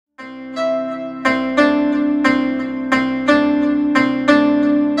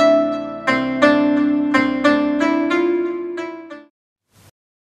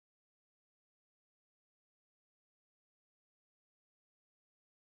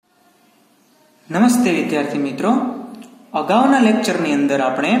નમસ્તે વિદ્યાર્થી મિત્રો, અગાઉના લેક્ચરની અંદર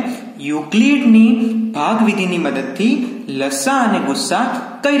આપણે યુક્લિડની ભાગવિધિની મદદથી લસા અને ગુસ્સા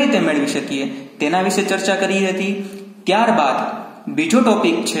કઈ રીતે મેળવી શકીએ તેના વિશે ચર્ચા કરી હતી. ત્યારબાદ બીજો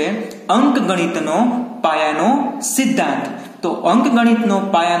ટોપિક છે અંકગણિતનો પાયાનો સિદ્ધાંત. તો અંકગણિતનો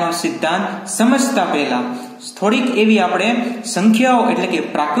પાયાનો સિદ્ધાંત સમજતા પહેલા થોડીક એવી આપણે સંખ્યાઓ એટલે કે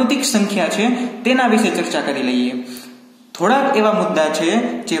પ્રાકૃતિક સંખ્યા છે તેના વિશે ચર્ચા કરી લઈએ. થોડાક એવા મુદ્દા છે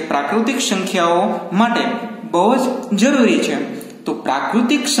જે પ્રાકૃતિક સંખ્યાઓ માટે બહુ જ જરૂરી છે. તો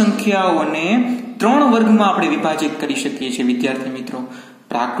પ્રાકૃતિક સંખ્યાઓને 3 વર્ગમાં આપણે વિભાજિત કરી શકીએ છીએ વિદ્યાર્થી મિત્રો.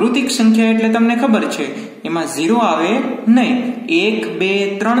 પ્રાકૃતિક સંખ્યા એટલે તમને ખબર છે એમાં 0 આવે નહીં. 1, 2,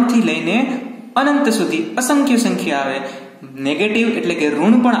 3 થી લઈને અનંત સુધી અસંખ્ય સંખ્યા આવે. નેગેટિવ એટલે કે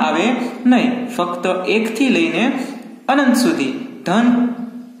ઋણ પણ આવે નહીં. ફક્ત 1 થી લઈને અનંત સુધી ધન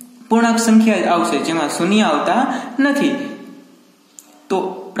પૂર્ણાંક સંખ્યા આવશે, જેમાં શૂન્ય આવતા નથી. તો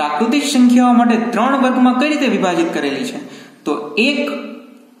પ્રાકૃતિક સંખ્યાઓ માટે 3 વર્ગમાં કઈ રીતે વિભાજિત કરેલી છે? તો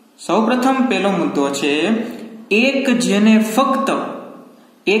સૌપ્રથમ પહેલો મુદ્દો છે એક જેને ફક્ત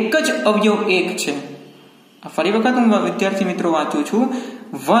એક જ અવયવ 1 છે. ફરી વખત હું વિદ્યાર્થી મિત્રો વાંચું છું.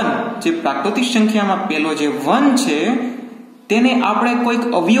 1 જે પ્રાકૃતિક સંખ્યામાં પહેલો જે 1 છે તેને આપણે કોઈક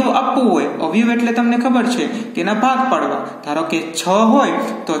અવયવ આપવું હોય. અવયવ એટલે તમને ખબર છે કે એના ભાગ પાડવા. ધારો કે 6 હોય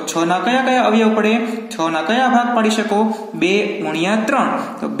તો 6 ના કયા અવયવ પડે? 6 ના કયા ભાગ પાડી શકો? 2 × 3.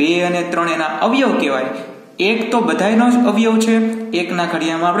 તો 2 અને 3 એના અવયવ કહેવાય. 1 તો બધાયનો જ અવયવ છે. 1 ના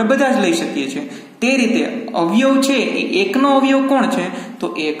ઘડિયામાં આપણે બધા જ લઈ શકીએ છીએ. તે રીતે અવયવ છે એ 1 નો અવયવ કોણ છે? તો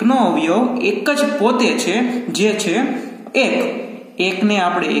 1 નો અવયવ એક જ પોતે છે, જે છે 1. 1 ને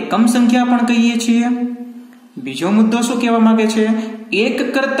આપણે એકમ સંખ્યા પણ કહીએ છીએ. બીજો મુદ્દો શું કહેવા માંગે છે? 1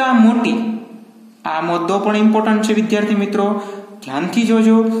 કરતા મોટી. આ મુદ્દો પણ ઇમ્પોર્ટન્ટ છે વિદ્યાર્થી મિત્રો, ધ્યાનથી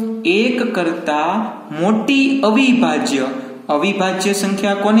જોજો. 1 કરતા મોટી અવિભાજ્ય. અવિભાજ્ય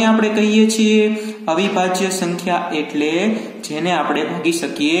સંખ્યા કોને આપણે કહીએ છીએ? અવિભાજ્ય સંખ્યા એટલે જેને આપણે ભાગી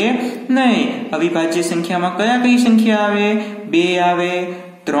શકીએ નહીં. અવિભાજ્ય સંખ્યામાં કઈ સંખ્યા આવે? 2 આવે,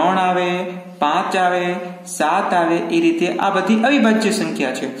 3 આવે, 5 આવે, 7 આવે. એ રીતે આ બધી અવિભાજ્ય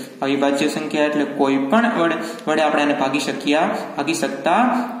સંખ્યા છે. અવિભાજ્ય સંખ્યા એટલે કોઈ પણ વડે આપણે આને ભાગી શકતા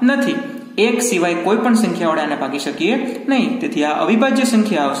નથી. 1 સિવાય કોઈ પણ સંખ્યા વડે આને ભાગી શકીએ નહીં. તેથી આ અવિભાજ્ય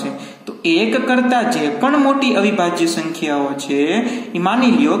સંખ્યા આવશે. તો 1 કરતા જે પણ મોટી અવિભાજ્ય સંખ્યાઓ છે એ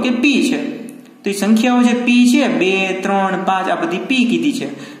માની લ્યો કે p છે. તો એ સંખ્યાઓ જે p છે 2, 3, 5 આ બધી p કીધી છે.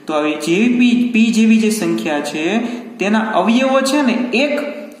 તો હવે જેવી p જેવી જે સંખ્યા છે તેના અવયવો છે ને 1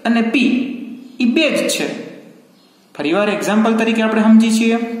 અને p એ 2 જ છે. ફરીવાર એક્ઝામ્પલ તરીકે આપણે સમજી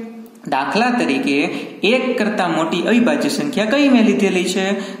છીએ. દાખલા તરીકે 1 કરતા મોટી અવિભાજ્ય સંખ્યા કઈ મેં લીધેલી છે?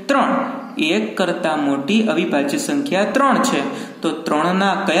 3. 1 કરતા મોટી અવિભાજ્ય સંખ્યા 3 છે. તો 3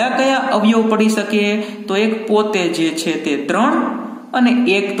 ના કયા અવયવ પડી શકે? તો 1 પોતે જે છે તે 3 અને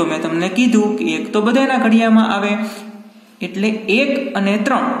 1 તો મેં તમને કીધું કે 1 તો બધાના ઘડિયામાં આવે. એટલે 1 અને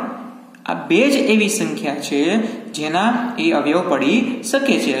 3 આ 2 જ એવી સંખ્યા છે જેના એ અવયવ પડી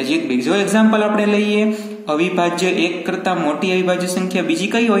શકે છે. હજી એક બીજો એક્ઝામ્પલ આપણે લઈએ. અવિભાજ્ય 1 કરતા મોટી અવિભાજ્ય સંખ્યા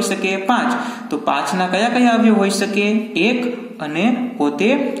બીજી કઈ હોઈ શકે? 5. તો 5 ના કયા અવયવ હોઈ શકે? 1 અને પોતે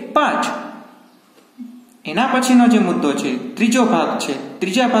 5. એના પછીનો જે મુદ્દો છે ત્રીજો ભાગ છે.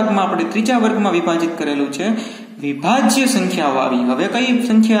 ત્રીજા ભાગમાં આપણે ત્રીજા વર્ગમાં વિભાજિત કરેલું છે વિભાજ્ય સંખ્યાઓ આવી. હવે કઈ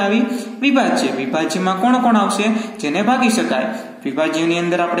સંખ્યા આવી? વિભાજ્ય. વિભાજ્યમાં કોણ આવશે જેને ભાગી શકાય? વિભાજ્યની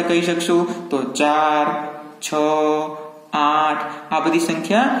અંદર આપણે કહી શકશું તો 4, 6, 8 આ બધી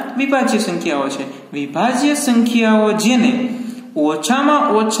સંખ્યા વિભાજ્ય સંખ્યાઓ છે. વિભાજ્ય સંખ્યાઓ જેને ઓછામાં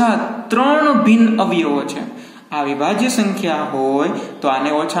ઓછા 3 ભિન્ન અવયવો છે. આ વિભાજ્ય સંખ્યા હોય તો આને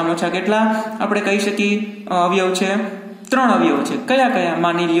ઓછામાં ઓછા કેટલા આપણે કહી શકીએ અવયવ છે? 3 અવયવ છે. કયા?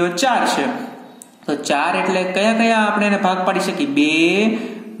 માની લ્યો 4 છે. તો 4 એટલે કયા આપણે એને ભાગ પાડી શકીએ?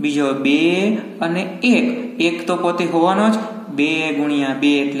 2, બીજો 2 અને 1. 1 તો પોતે હોવાનો જ. 2 ×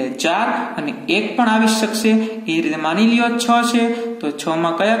 2 એટલે 4 અને 1 પણ આવી શકશે. એ રીતે માની લ્યો 6 છે. તો 6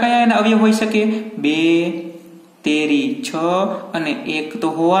 માં કયા એના અવયવ હોઈ શકે? 2, 13, 6 અને 1 તો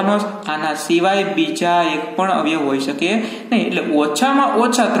હોવાનો જ. આના સિવાય બીજા એક પણ અવયવ હોઈ શકે નહીં. એટલે ઓછામાં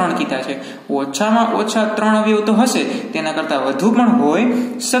ઓછા 3 કીધા છે. ઓછામાં ઓછા 3 અવયવ તો હશે, તેના કરતા વધુ પણ હોઈ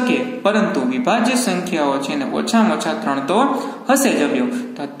શકે, પરંતુ વિભાજ્ય સંખ્યાઓ છે ને ઓછામાં ઓછા 3 તો હશે જ અવયવ.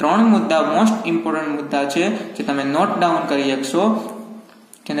 તો 3 મુદ્દા મોસ્ટ ઇમ્પોર્ટન્ટ મુદ્દા છે જે તમે નોટ ડાઉન કરી શકશો,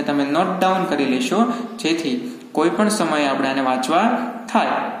 જેને તમે નોટ ડાઉન કરી લેશો, જેથી કોઈ પણ સમયે આપણે આને વાંચવા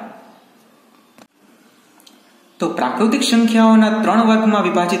થાય. તો પ્રાકૃતિક સંખ્યાઓના 3 વર્ગમાં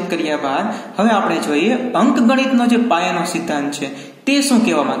વિભાજિત કર્યા બાદ હવે આપણે જોઈએ અંકગણિતનો જે પાયાનો સિદ્ધાંત છે તે શું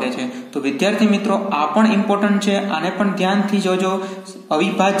કહેવા માંગે છે. તો વિદ્યાર્થી મિત્રો આ પણ ઇમ્પોર્ટન્ટ છે, આને પણ ધ્યાનથી જોજો.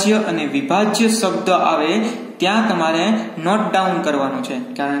 અવિભાજ્ય અને વિભાજ્ય શબ્દ આવે ત્યાં તમારે નોટ ડાઉન કરવાનું છે,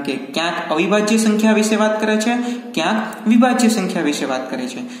 કારણ કે ક્યાંક અવિભાજ્ય સંખ્યા વિશે વાત કરે છે, ક્યાંક વિભાજ્ય સંખ્યા વિશે વાત કરે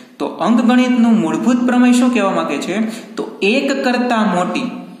છે. તો અંકગણિતનું મૂળભૂત પ્રમેય શું કહેવા માંગે છે? તો એક કરતા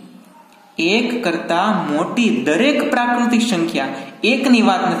મોટી દરેક પ્રાકૃતિક સંખ્યા, એકની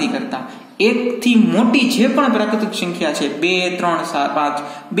વાત નથી કરતા, એક થી મોટી જે પણ પ્રાકૃતિક સંખ્યા છે, 2, 3, 5,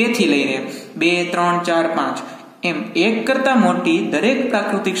 2 થી લઈને 2, 3, 4, 5 એમ એક કરતા મોટી દરેક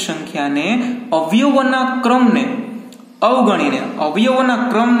પ્રાકૃતિક સંખ્યાને અવયવોના ક્રમને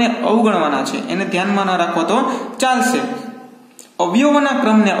અવગણવાના છે. એને ધ્યાનમાં ન રાખો તો ચાલશે. અવયવોના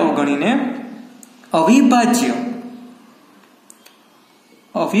ક્રમને અવગણીને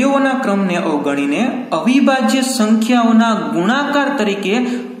અવિભાજ્ય સંખ્યાઓના ગુણાકાર તરીકે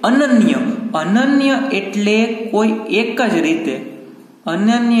અનન્ય એટલે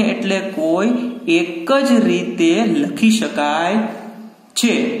કોઈ એક જ રીતે લખી શકાય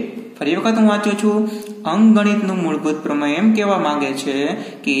છે. ફરી વખત હું વાંચું છું. અંકગણિતનું મૂળભૂત પ્રમેય એમ કહેવા માંગે છે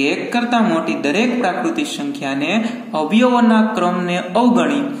કે એક કરતા મોટી દરેક પ્રાકૃતિક સંખ્યાને અવયવોના ક્રમને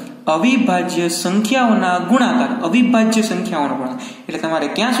અવગણી અવિભાજ્ય સંખ્યાઓના ગુણાકાર એટલે તમારે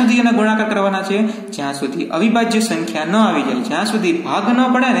ક્યાં સુધી એના ગુણાકાર કરવાના છે? જ્યાં સુધી અવિભાજ્ય સંખ્યા ન આવી જાય, જ્યાં સુધી ભાગ ન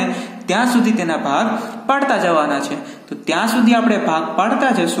પડે ને ત્યાં સુધી તેના ભાગ પાડતા જવાના છે. તો ત્યાં સુધી આપણે ભાગ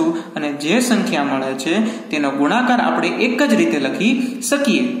પાડતા જશું અને જે સંખ્યા મળે છે તેનો ગુણાકાર આપણે એક જ રીતે લખી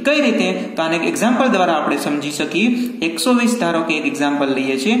શકીએ. કઈ રીતે? તો આને એક એક્ઝામ્પલ દ્વારા આપણે સમજી શકીએ. 120 ધારો કે એક એક્ઝામ્પલ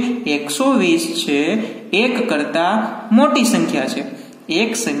લઈએ છીએ. 120 છે એક કરતા મોટી સંખ્યા છે.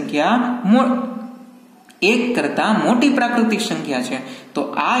 એક કરતા મોટી પ્રાકૃતિક સંખ્યા છે. તો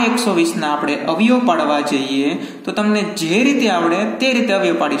આ 120 ના આપણે અવયવ પાડવા જઈએ તો તમને જે રીતે આવડે તે રીતે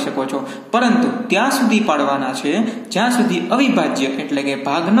અવયવ પાડી શકો છો, પરંતુ ત્યાં સુધી પાડવાના છે જ્યાં સુધી અવિભાજ્ય એટલે કે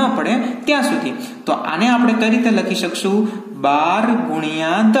ભાગ ન પડે ત્યાં સુધી. તો આને આપણે કઈ રીતે લખી શકશું? 12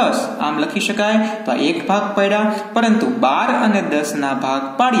 ગુણ્યા 10 આમ લખી શકાય. તો એક ભાગ પાડ્યા, પરંતુ 12 અને 10 ના ભાગ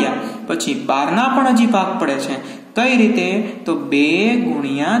પાડ્યા પછી 12 ના પણ હજી ભાગ પડે છે. કઈ રીતે? તો 2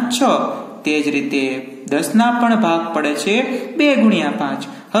 ગુણ્યા 6. તે જ રીતે 10 ના પણ ભાગ પડે છે 2 ગુણ્યા 5.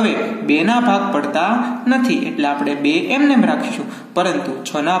 હવે 2 ના ભાગ પડતા નથી એટલે આપણે 2 એમને રાખીશું, પરંતુ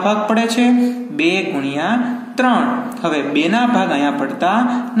 6 ના ભાગ પડે છે 2 ગુણ્યા 3. હવે 2 ના ભાગ અહીંયા પડતા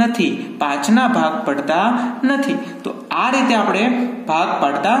નથી, 5 ના ભાગ પડતા નથી. તો આ રીતે આપણે ભાગ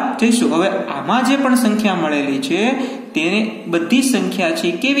પાડતા જઈશું. હવે આમાં જે પણ સંખ્યા મળેલી છે તેને બધી સંખ્યા છે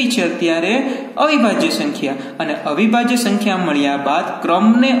કેવી છે? અત્યારે અવિભાજ્ય સંખ્યા. અને અવિભાજ્ય સંખ્યા મળ્યા બાદ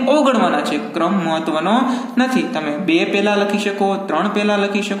ક્રમને અવગણવાના છે. ક્રમ મહત્વનો નથી. તમે 2 પહેલા લખી શકો, 3 પહેલા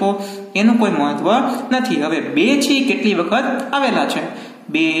લખી શકો, એનું કોઈ મહત્વ નથી. હવે 2 છે કેટલી વખત આવેલા છે?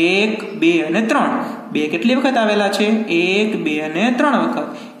 1, 2 અને 3. 2 કેટલી વખત આવેલા છે? 1, 2 અને 3 વખત.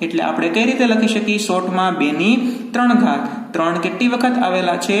 એટલે આપણે કઈ રીતે લખી શકીએ? શોર્ટમાં 2 ની 3 ઘાત. 3 કેટલી વખત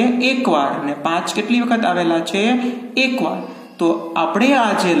આવેલા છે? 1 વાર. અને 5 કેટલી વખત આવેલા છે? 1 વાર. તો આપણે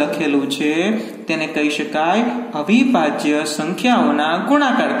આ જે લખેલું છે તેને કહી શકાય અવિભાજ્ય સંખ્યાઓના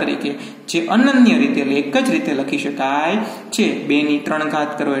ગુણાકાર તરીકે, જે અનન્ય રીતે એક જ રીતે લખી શકાય છે. 2 ની 3 ઘાત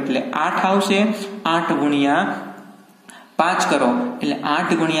કરો એટલે 8 આવશે. 8 ગુણ્યા 5 કરો એટલે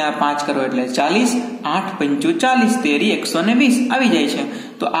 8 ગુણ્યા 5 કરો એટલે 40. 8 પંચુ 40, તેરી 120 આવી જાય છે.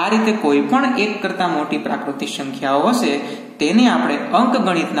 તો આ રીતે કોઈ પણ એક કરતા મોટી પ્રાકૃતિક સંખ્યાઓ હશે તેને આપણે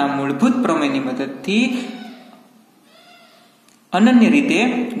અંકગણિતના મૂળભૂત પ્રમેયની મદદથી અનન્ય રીતે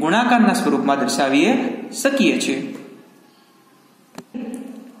ગુણાકારના સ્વરૂપમાં દર્શાવી શકીએ છીએ.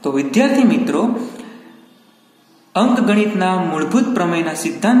 તો વિદ્યાર્થી મિત્રો, અંકગણિતના મૂળભૂત પ્રમેયના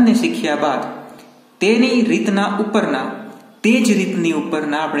સિદ્ધાંતને શીખ્યા બાદ તેની રીતના ઉપરના તે જ રીતની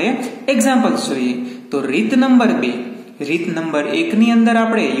ઉપરના આપણે એક્ઝામ્પલ્સ જોઈએ. તો રીત નંબર 2. રીત નંબર 1 ની અંદર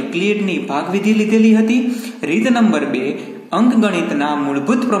આપણે યુક્લિડની ભાગવિધિ લીધેલી હતી. રીત નંબર 2 અંકગણિતના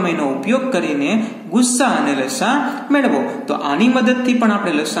મૂળભૂત પ્રમેયનો ઉપયોગ કરીને ગુસ્સા અને લસા મેળવો. તો આની મદદથી પણ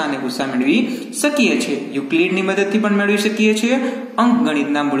આપણે લસા અને ગુસ્સા મેળવી શકીએ છીએ. યુક્લિડની મદદથી પણ મેળવી શકીએ છીએ,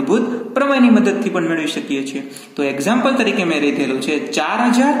 અંકગણિતના મૂળભૂત પ્રમેયની મદદથી પણ મેળવી શકીએ છીએ. તો એક્ઝામ્પલ તરીકે મેં લીધેલું છે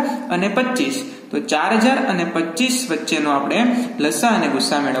 4000 અને 25. તો 4000 અને 25 વચ્ચેનો આપણે લસા અને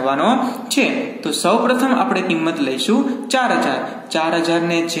ગુસ્સા મેળવવાનો છે. તો સૌપ્રથમ આપણે કિંમત લઈશું 4000. 4000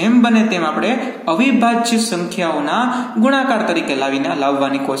 ને જેમ બને તેમ આપણે અવિભાજ્ય સંખ્યાઓના ગુણાકાર તરીકે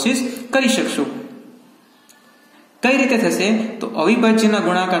લાવવાની કોશિશ કરી શકશું. કઈ રીતે થશે? તો અવિભાજ્યના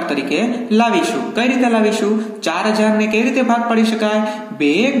ગુણાકાર તરીકે લાવીશું. કઈ રીતે લાવીશું? 4000 ને કઈ રીતે ભાગ પાડી શકાય?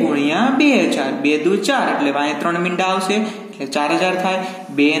 2 ગુણ્યા 2000. 2 દુ 4 એટલે વાય 3 મીંડા આવશે એટલે 4000 થાય.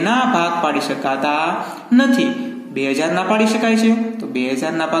 2 ના ભાગ પાડી શકાતા નથી. 2000 ના પાડી શકાય છે. તો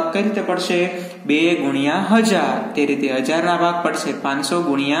 2000 ના ભાગ કઈ રીતે પડશે? 2 ગુણ્યા 1000. તે રીતે 1000 ના ભાગ પડશે 500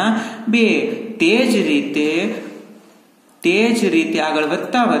 ગુણ્યા 2. તે જ રીતે આગળ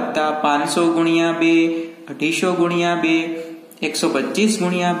વધતા 500 ગુણ્યા 2, 250 ગુણ્યા 2, 125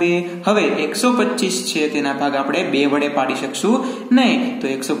 ગુણ્યા 2. હવે 125 છે તેના ભાગ આપણે 2 વડે પાડી શકશું નહીં, તો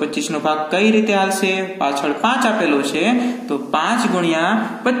 125 નો ભાગ કઈ રીતે હાલશે? પાછળ 5 આપેલું છે તો 5 ગુણ્યા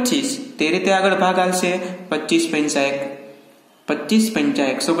 25 તે રીતે આગળ ભાગ હાલશે. 25 પંચા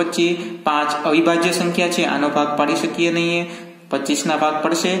 125, 5 અવિભાજ્ય સંખ્યા છે, આનો ભાગ પાડી શકીએ નહીં. 25 ના ભાગ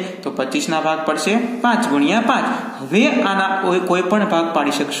પડશે તો 25 ના ભાગ પડશે 5 ગુણ્યા 5. હવે આના કોઈ પણ ભાગ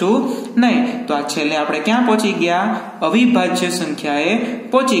પાડી શકશું નહીં, તો આ છેલ્લે આપણે ક્યાં પહોંચી ગયા? અવિભાજ્ય સંખ્યાએ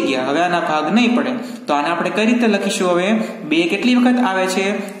પહોંચી ગયા. હવે આના ભાગ નહીં પડે, તો આને આપણે કઈ રીતે લખીશું? હવે 2 કેટલી વખત આવે છે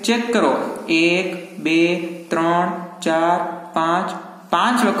ચેક કરો. 1, 2, 3, 4, 5.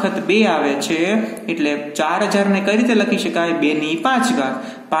 5 વખત 2 આવે છે એટલે 4000 ને કઈ રીતે લખી શકાય? 2 ની 5 ઘાત.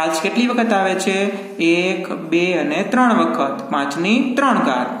 5 કેટલી વખત આવે છે? 1, 2 અને 3 વખત. 5 ની 3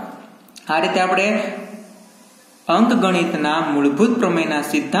 ઘાત. આ રીતે આપણે અંકગણિતના મૂળભૂત પ્રમેયના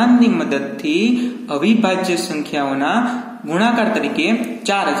સિદ્ધાંતની મદદથી અવિભાજ્ય સંખ્યાઓના ગુણાકાર તરીકે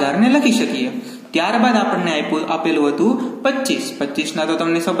 4000 ને લખી શકીએ. ત્યારબાદ આપણને આપેલું હતું 25. 25 ના તો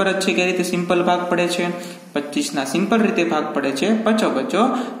તમને ખબર જ છે કે રીતે સિમ્પલ ભાગ પડે છે. 25 ના સિમ્પલ રીતે ભાગ પડે છે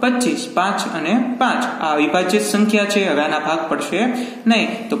 25, 5 અને 5. આ અવિભાજ્ય સંખ્યા છે, હવે આના ભાગ પડશે નહીં,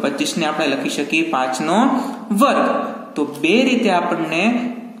 તો 25 ને આપણે લખી શકીએ 5 નો વર્ગ. તો બે રીતે આપણને,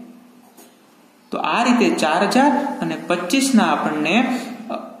 તો આ રીતે 4000 અને 25 ના આપણને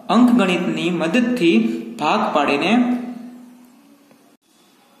અંકગણિતની મદદથી ભાગ પાડીને,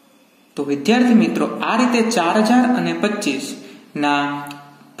 તો વિદ્યાર્થી મિત્રો આ રીતે 4000 અને 25 ના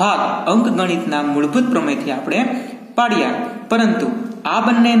ભાગ અંકગણિતના મૂળભૂત પ્રમેયથી આપણે પાડ્યા. પરંતુ આ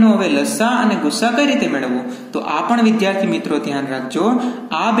બંનેનો હવે લસા અને ગુસ્સા કઈ રીતે મેળવવો? તો આ પણ વિદ્યાર્થી મિત્રો ધ્યાન રાખજો.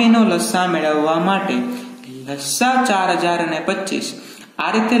 આ બેનો લસા મેળવવા માટે લસા 4000 અને 25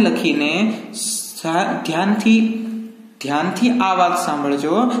 આ રીતે લખીને ધ્યાનથી આ વાત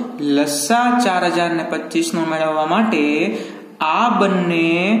સાંભળજો. લસા 4000 અને 25 નો મેળવવા માટે આ બંને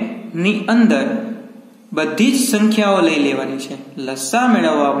ની અંદર બધી જ સંખ્યાઓ લઈ લેવાની છે. લસા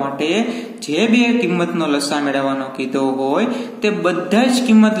મેળવવા માટે જે બે કિંમતનો લસા મેળવવાનો કીધો હોય તે બધા જ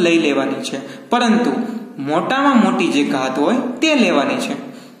કિંમત લઈ લેવાની છે, પરંતુ મોટામાં મોટી જે ઘાત હોય તે લેવાની છે.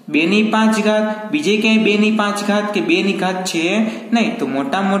 2 ની 5 ઘાત, બીજે ક્યાંય 2 ની 5 ઘાત કે 2 ની ઘાત છે નહીં, તો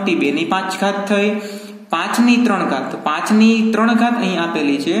મોટામાં મોટી 2 ની 5 ઘાત થઈ. 5 ની 3 ઘાત, તો 5 ની 3 ઘાત અહીં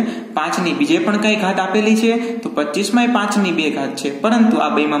આપેલી છે. 5 ની બીજે પણ કઈ ઘાત આપેલી છે, તો 25 માં 5 ની 2 ઘાત છે, પરંતુ આ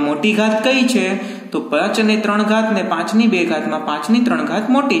બેમાં મોટી ઘાત કઈ છે? તો 5 ની 3 ઘાત ને 5 ની 2 ઘાતમાં 5 ની 3 ઘાત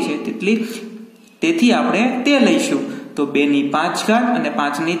મોટી છે, તેથી આપણે તે લઈશું. તો 2 ની 5 ઘાત અને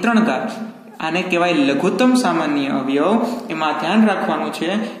 5 ની 3 ઘાત, આને કહેવાય લઘુત્તમ સામાન્ય અવયવ. એમાં ધ્યાન રાખવાનું છે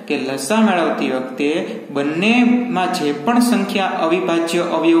કે લસા મેળવતી વખતે બંનેમાં જે પણ સંખ્યા અવિભાજ્ય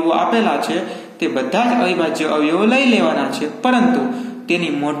અવયવો આપેલા છે તે બધા જ અવિભાજ્ય અવયવો લઈ લેવાના છે, પરંતુ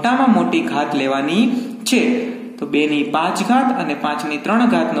તેની મોટામાં મોટી ઘાત લેવાની છે. તો 2 ની 5 ઘાત અને 5 ની 3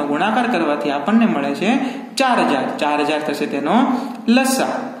 ઘાતનો ગુણાકાર કરવાથી આપણને મળે છે 4000. 4000 થશે તેનો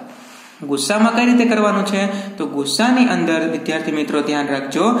લસા. ગુસ્સામાં કઈ રીતે કરવાનું છે? તો ગુસ્સાની અંદર વિદ્યાર્થી મિત્રો ધ્યાન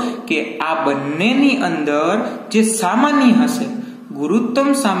રાખજો કે આ બંનેની અંદર જે સામાન્ય હશે, ગુરુત્તમ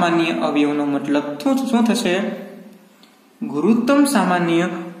સામાન્ય અવયવનો મતલબ શું થશે? ગુરુત્તમ સામાન્ય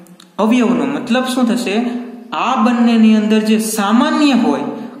અવયવનો મતલબ શું થશે? આ બંનેની અંદર જે સામાન્ય હોય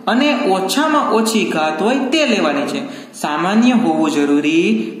અને ઓછામાં ઓછી ઘાત હોય તે લેવાની છે. સામાન્ય હોવું જરૂરી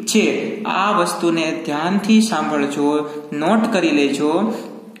છે. આ વસ્તુને ધ્યાનથી સાંભળજો, નોટ કરી લેજો.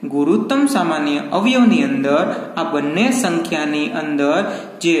 ગુરુત્તમ સામાન્ય અવયવની અંદર આ બંને સંખ્યાની અંદર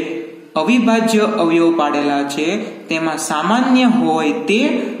જે અવિભાજ્ય અવયવ પાડેલા છે તેમાં સામાન્ય હોય તે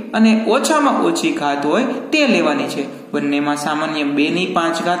અને ઓછામાં ઓછી ઘાત હોય તે લેવાની છે. બંનેમાં સામાન્ય 2 ની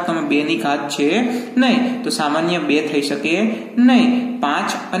 5 ઘાત, તમે 2 ની ઘાત છે નહીં, તો સામાન્ય 2 થઈ શકે નહીં.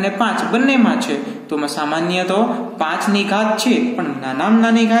 5 અને 5 બંનેમાં છે, તો સામાન્ય તો 5 ની ઘાત છે, પણ નાનામાં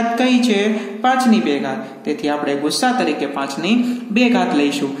નાની ઘાત કઈ છે? 5 ની 2 ઘાત. તેથી આપણે ગુસ્સા તરીકે 5 ની 2 ઘાત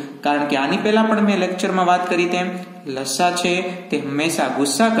લઈશું. કારણ કે આની પહેલા પણ મેં લેક્ચરમાં વાત કરી તેમ લસા છે તે હંમેશા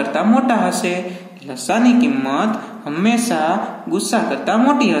ગુસ્સા કરતા મોટા હશે. લસાની કિંમત હંમેશા ગુસ્સા કરતા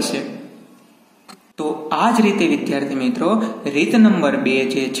મોટી હશે. તો આ જ રીતે વિદ્યાર્થી મિત્રો રીત નંબર 2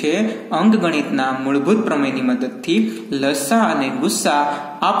 જે છે અંકગણિતના મૂળભૂત પ્રમેયની મદદથી લસા અને ગુસ્સા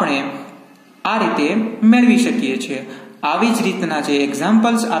આપણે આ રીતે મેળવી શકીએ છીએ. આવી જ રીતના જે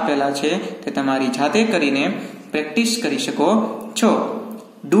એક્ઝામ્પલ્સ આપેલા છે તે તમારી જાતે કરીને પ્રેક્ટિસ કરી શકો છો.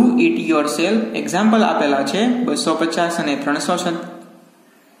 Do it your self example આપેલા છે 250 અને 300.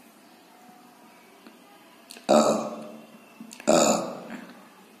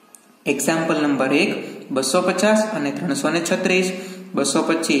 એક્ઝામ્પલ નંબર 1 250 અને 336,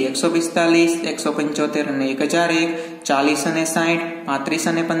 225, 145, 175 અને 1001, 40 અને 60, 35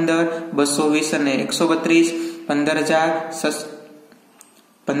 અને 15, 220 અને 132,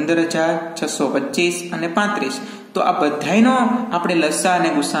 15,625 અને 35. તો આ બધાયનો આપણે લસા અને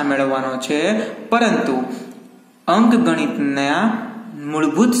ગુસા મેળવવાનો છે, પરંતુ અંકગણિતના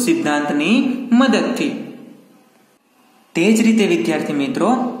મૂળભૂત સિદ્ધાંતની મદદથી. તે જ રીતે વિદ્યાર્થી મિત્રો,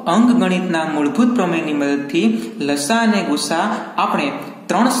 અંકગણિતના મૂળભૂત પ્રમેયની મદદથી લસા અને ગુસા આપણે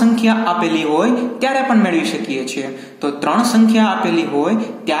 3 સંખ્યા આપેલી હોય ત્યારે પણ મેળવી શકીએ છીએ. તો 3 સંખ્યા આપેલી હોય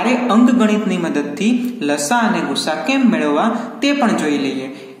ત્યારે અંકગણિતની મદદથી લસા અને ગુસા કેમ મેળવવા તે પણ જોઈ લઈએ.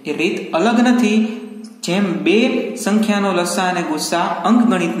 એ રીત અલગ નથી. જેમ 2 સંખ્યાનો લસા અને ગુસા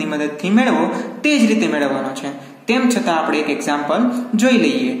અંકગણિતની મદદથી મેળવો તે જ રીતે મેળવવાનો છે. તેમ છતાં આપણે એક એક્ઝામ્પલ જોઈ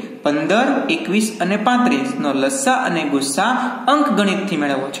લઈએ. 15, 21 અને 35 નો લસા અને ગુસા અંકગણિતથી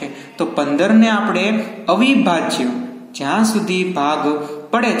મેળવવો છે. તો 15 ને આપણે અવિભાજ્ય જ્યાં સુધી ભાગ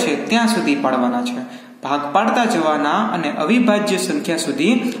પડે છે ત્યાં સુધી પાડવાના છે. ભાગ પાડતા જવાના અને અવિભાજ્ય સંખ્યા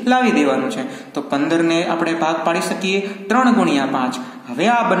સુધી લાવી દેવાનું છે. તો 15 ને આપણે ભાગ પાડી શકીએ 3 ગુણ્યા 5. હવે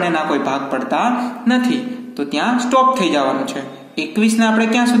આ બંનેના કોઈ ભાગ પડતા નથી, તો ત્યાં સ્ટોપ થઈ જવાનું છે. 21 ને આપણે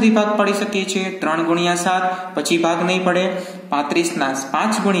ક્યાં સુધી ભાગ પાડી શકીએ છીએ? 3 ગુણ્યા 7, પછી ભાગ નહીં પડે. 35 ના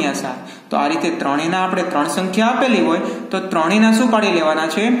 5 ગુણ્યા 7. તો આ રીતે ત્રણેયના આપણે 3 સંખ્યા આપેલી હોય તો ત્રણેયના શું પાડી લેવાના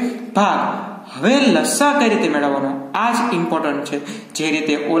છે? ભાગ. હવે લસા કઈ રીતે મેળવવાનો? આ જ ઇમ્પોર્ટન્ટ છે. જે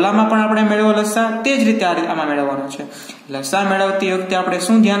રીતે ઓલામાં પણ આપણે મેળવો લસા, તે જ રીતે આમાં મેળવવાનો છે. લસા મેળવતી વખતે આપણે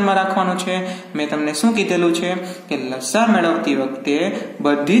શું ધ્યાનમાં રાખવાનું છે? મેં તમને શું કીધેલું છે કે લસા મેળવતી વખતે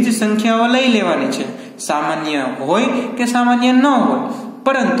બધી જ સંખ્યાઓ લઈ લેવાની છે. સામાન્ય હોય કે સામાન્ય ન હોય,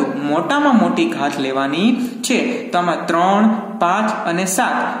 પરંતુ મોટામાં મોટી ઘાત લેવાની છે. તો આમાં 3, 5 અને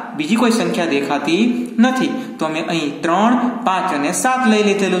 7 બીજી કોઈ સંખ્યા દેખાતી નથી, તો અમે અહીં 3, 5 અને 7 લઈ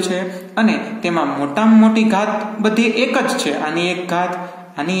લીધેલું છે. અને તેમાં મોટામાં મોટી ઘાત બધી એક જ છે. આની એક ઘાત,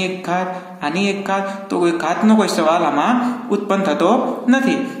 આની એક ઘાત, આની એક ઘાત. તો કોઈ ઘાતનો કોઈ સવાલ આમાં ઉત્પન્ન થતો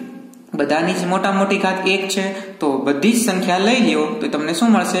નથી. બધાની જ મોટા મોટી ઘાત 1 છે. તો બધી જ સંખ્યા લઈ લ્યો તો તમને શું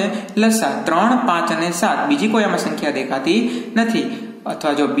મળશે? લસા. 3, 5 અને 7 બીજી કોઈ આમાં સંખ્યા દેખાતી નથી.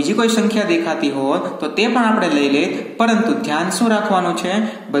 અથવા જો બીજી કોઈ સંખ્યા દેખાતી હોય તો તે પણ આપણે લઈ લે, પરંતુ ધ્યાન શું રાખવાનું છે?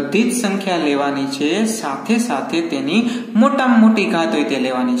 બધી જ સંખ્યા લેવાની છે, સાથે સાથે તેની મોટામાં મોટી ઘાત હોય તે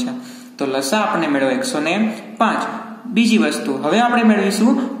લેવાની છે. તો લસા આપણે મેળવ્યો 105. બીજી વસ્તુ હવે આપણે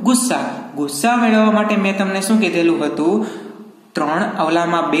મેળવીશું ગુસ્સા. ગુસ્સા મેળવવા માટે મેં તમને શું કીધેલું હતું? 3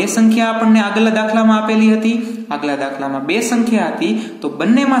 અવલામાં 2 સંખ્યા આપણને આગલા દાખલામાં આપેલી હતી. આગલા દાખલામાં 2 સંખ્યા હતી, તો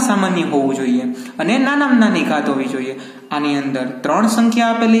બંનેમાં સામાન્ય હોવું જોઈએ અને નાનામાં નાની ઘાત હોવી જોઈએ. આની અંદર 3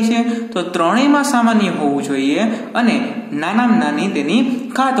 સંખ્યા આપેલી છે, તો ત્રણેયમાં સામાન્ય હોવું જોઈએ અને નાનામાં નાની તેની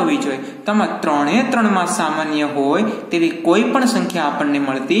ઘાત હોવી જોઈએ. તેમાં 3 માં સામાન્ય હોય તેવી કોઈ પણ સંખ્યા આપણને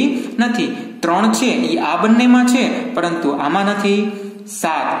મળતી નથી. 3 છે એ આ બંનેમાં છે, પરંતુ આમાં નથી.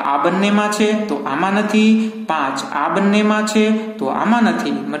 7 આ બંનેમાં છે તો આમાં નથી. 5 આ બંનેમાં છે તો આમાં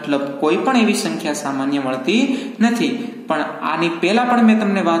નથી. મતલબ કોઈ પણ એવી સંખ્યા સામાન્ય મળતી નથી. પણ આની પહેલા પણ મેં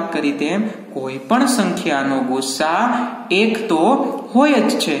તમને વાત કરી તેમ કોઈ પણ સંખ્યાનો ગુસ્સા 1 તો હોય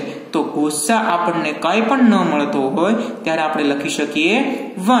જ છે. તો ગુસ્સા આપણને કઈ પણ ન મળતો હોય ત્યારે આપણે લખી શકીએ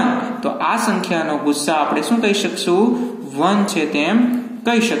 1. તો આ સંખ્યાનો ગુસ્સા આપણે શું કહી શકશું? 1 છે તેમ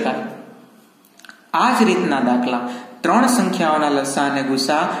કહી શકાય. આ જ રીતના દાખલા 3 સંખ્યાઓના લસા અને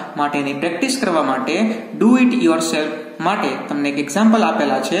ગુસા માટેની પ્રેક્ટિસ કરવા માટે ડુ ઇટ યોરસેલ્ફ માટે તમને એક એક્ઝામ્પલ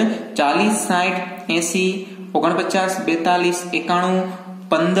આપેલા છે. 40, 60, 80, 49, 42, 91,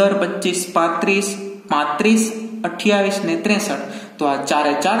 15, 25, 35, 28 ને 63. તો આ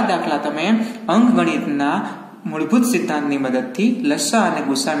 4 દાખલા તમે અંકગણિતના મૂળભૂત સિદ્ધાંતની મદદથી લસા અને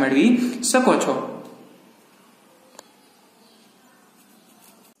ગુસા મેળવી શકો છો.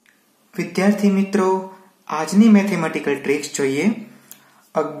 વિદ્યાર્થી મિત્રો, આજની મેથેમેટિકલ ટ્રિક્સ જોઈએ.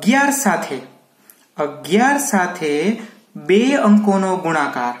 11 સાથે 2 અંકોનો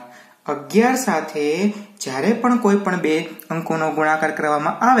ગુણાકાર. 11 સાથે જ્યારે પણ કોઈ પણ 2 અંકોનો ગુણાકાર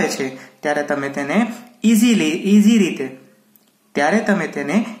કરવામાં આવે છે ત્યારે તમે તેને ઈઝી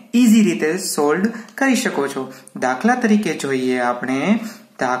રીતે સોલ્વ કરી શકો છો. દાખલા તરીકે જોઈએ આપણે.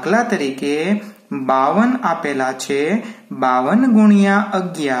 દાખલા તરીકે 52 આપેલા છે. 52 ગુણ્યા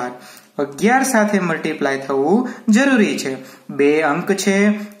 11. 11 સાથે મલ્ટીપ્લાય થવું જરૂરી છે. 2 અંક છે,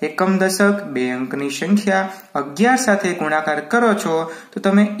 એકમ દશક, 2 અંકની સંખ્યા. 11 સાથે ગુણાકાર કરો છો તો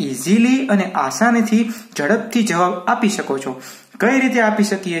તમે ઈઝીલી અને આસાનીથી ઝડપથી જવાબ આપી શકો છો. કઈ રીતે આપી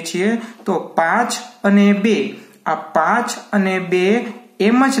શકીએ છીએ? તો 5 અને 2. આ 5 અને 2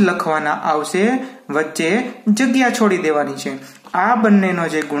 એમ જ લખવાના આવશે, વચ્ચે જગ્યા છોડી દેવાની છે. આ બંનેનો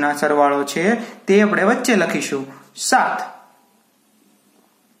જે ગુણા સરવાળો છે તે આપણે વચ્ચે લખીશું 7.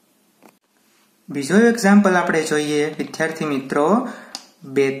 બીજો એક્ઝામ્પલ આપણે જોઈએ વિદ્યાર્થી મિત્રો.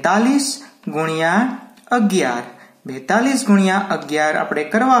 42 ગુણ્યા 11. 42 ગુણ્યા 11 આપણે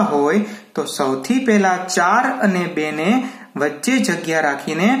કરવા હોય તો સૌથી પહેલા 4 અને 2 ને વચ્ચે જગ્યા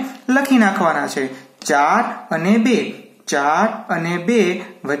રાખીને લખી નાખવાના છે. 4 અને 2 4 અને 2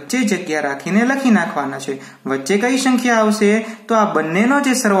 વચ્ચે જગ્યા રાખીને લખી નાખવાના છે. વચ્ચે કઈ સંખ્યા આવશે? તો આ બંનેનો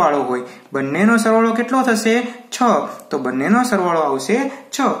જે સરવાળો હોય, બંનેનો સરવાળો કેટલો થશે? 6. તો બંનેનો સરવાળો આવશે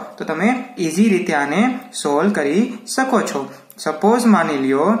 6. તો તમે ઈઝી રીતે આને સોલ્વ કરી શકો છો. સપોઝ માની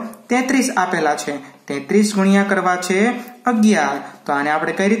લ્યો 33 આપેલા છે. 33 ગુણ્યા કરવા છે 11. તો આને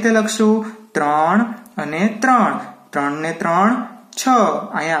આપણે કઈ રીતે લખશું? 3 અને 3 3 ને 3 6.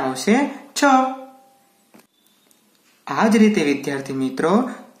 અહીંયા આવશે 6. આ જ રીતે વિદ્યાર્થી મિત્રો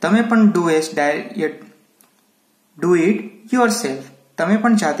તમે પણ ડુ ઇટ યોરસેલ્ફ. તમે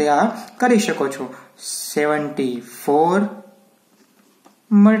પણ જાતે આ કરી શકો છો. 74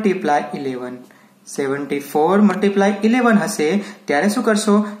 મલ્ટીપ્લાય 11 74 મલ્ટીપ્લાય 11 હશે ત્યારે શું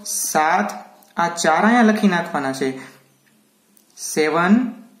કરશો? 7 આ 4 અહીંયા લખી નાખવાના છે. 7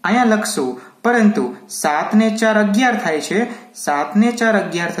 અહીંયા લખશું, પરંતુ 7 ને 4 11 થાય છે. 7 ને 4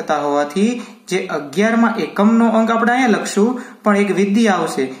 11 થતા હોવાથી જે 11 માં એકમનો અંક આપણે અહીંયા લખશું, પણ એક વિધિ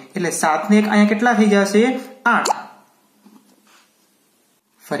આવશે એટલે 7 ને 1 અહીંયા કેટલા થઈ જશે? 8.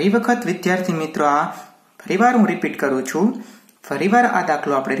 ફરી વખત વિદ્યાર્થી મિત્રો આ ફરીવાર હું રિપીટ કરું છું. ફરીવાર આ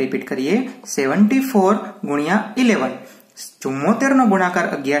દાખલો આપણે રિપીટ કરીએ. 74 ગુણ્યા 11. 74 નો ગુણાકાર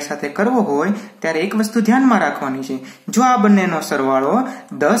 11 સાથે કરવો હોય ત્યારે એક વસ્તુ ધ્યાનમાં રાખવાની છે. જો આ બંનેનો સરવાળો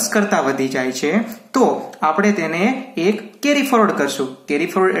 10 કરતા વધી જાય છે તો આપણે તેને એક કેરી ફોરવર્ડ કરશું.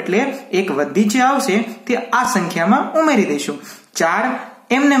 કેરી ફોરવર્ડ એટલે એક વધી જે આવશે તે આ સંખ્યામાં ઉમેરી દઈશું. 4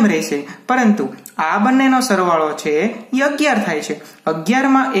 એમનેમ રહેશે, પરંતુ આ બંનેનો સરવાળો છે એ 11 થાય છે. 11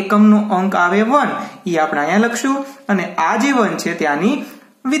 માં એકમનો અંક આવે 1, એ આપણે અહીંયા લખશું અને આ જે 1 છે ત્યાંની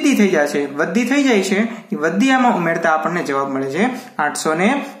વૃદ્ધિ થઈ જશે, વૃદ્ધિ થઈ જાય છે. એ વૃદ્ધિ આમાં ઉમેરતા આપણને જવાબ મળે છે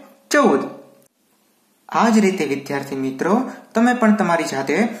 814. આ જ રીતે વિદ્યાર્થી મિત્રો તમે પણ તમારી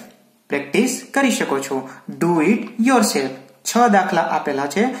જાતે પ્રેક્ટિસ કરી શકો છો. Do it yourself. 6 દાખલા આપેલા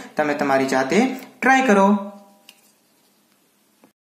છે, તમે તમારી જાતે ટ્રાય કરો.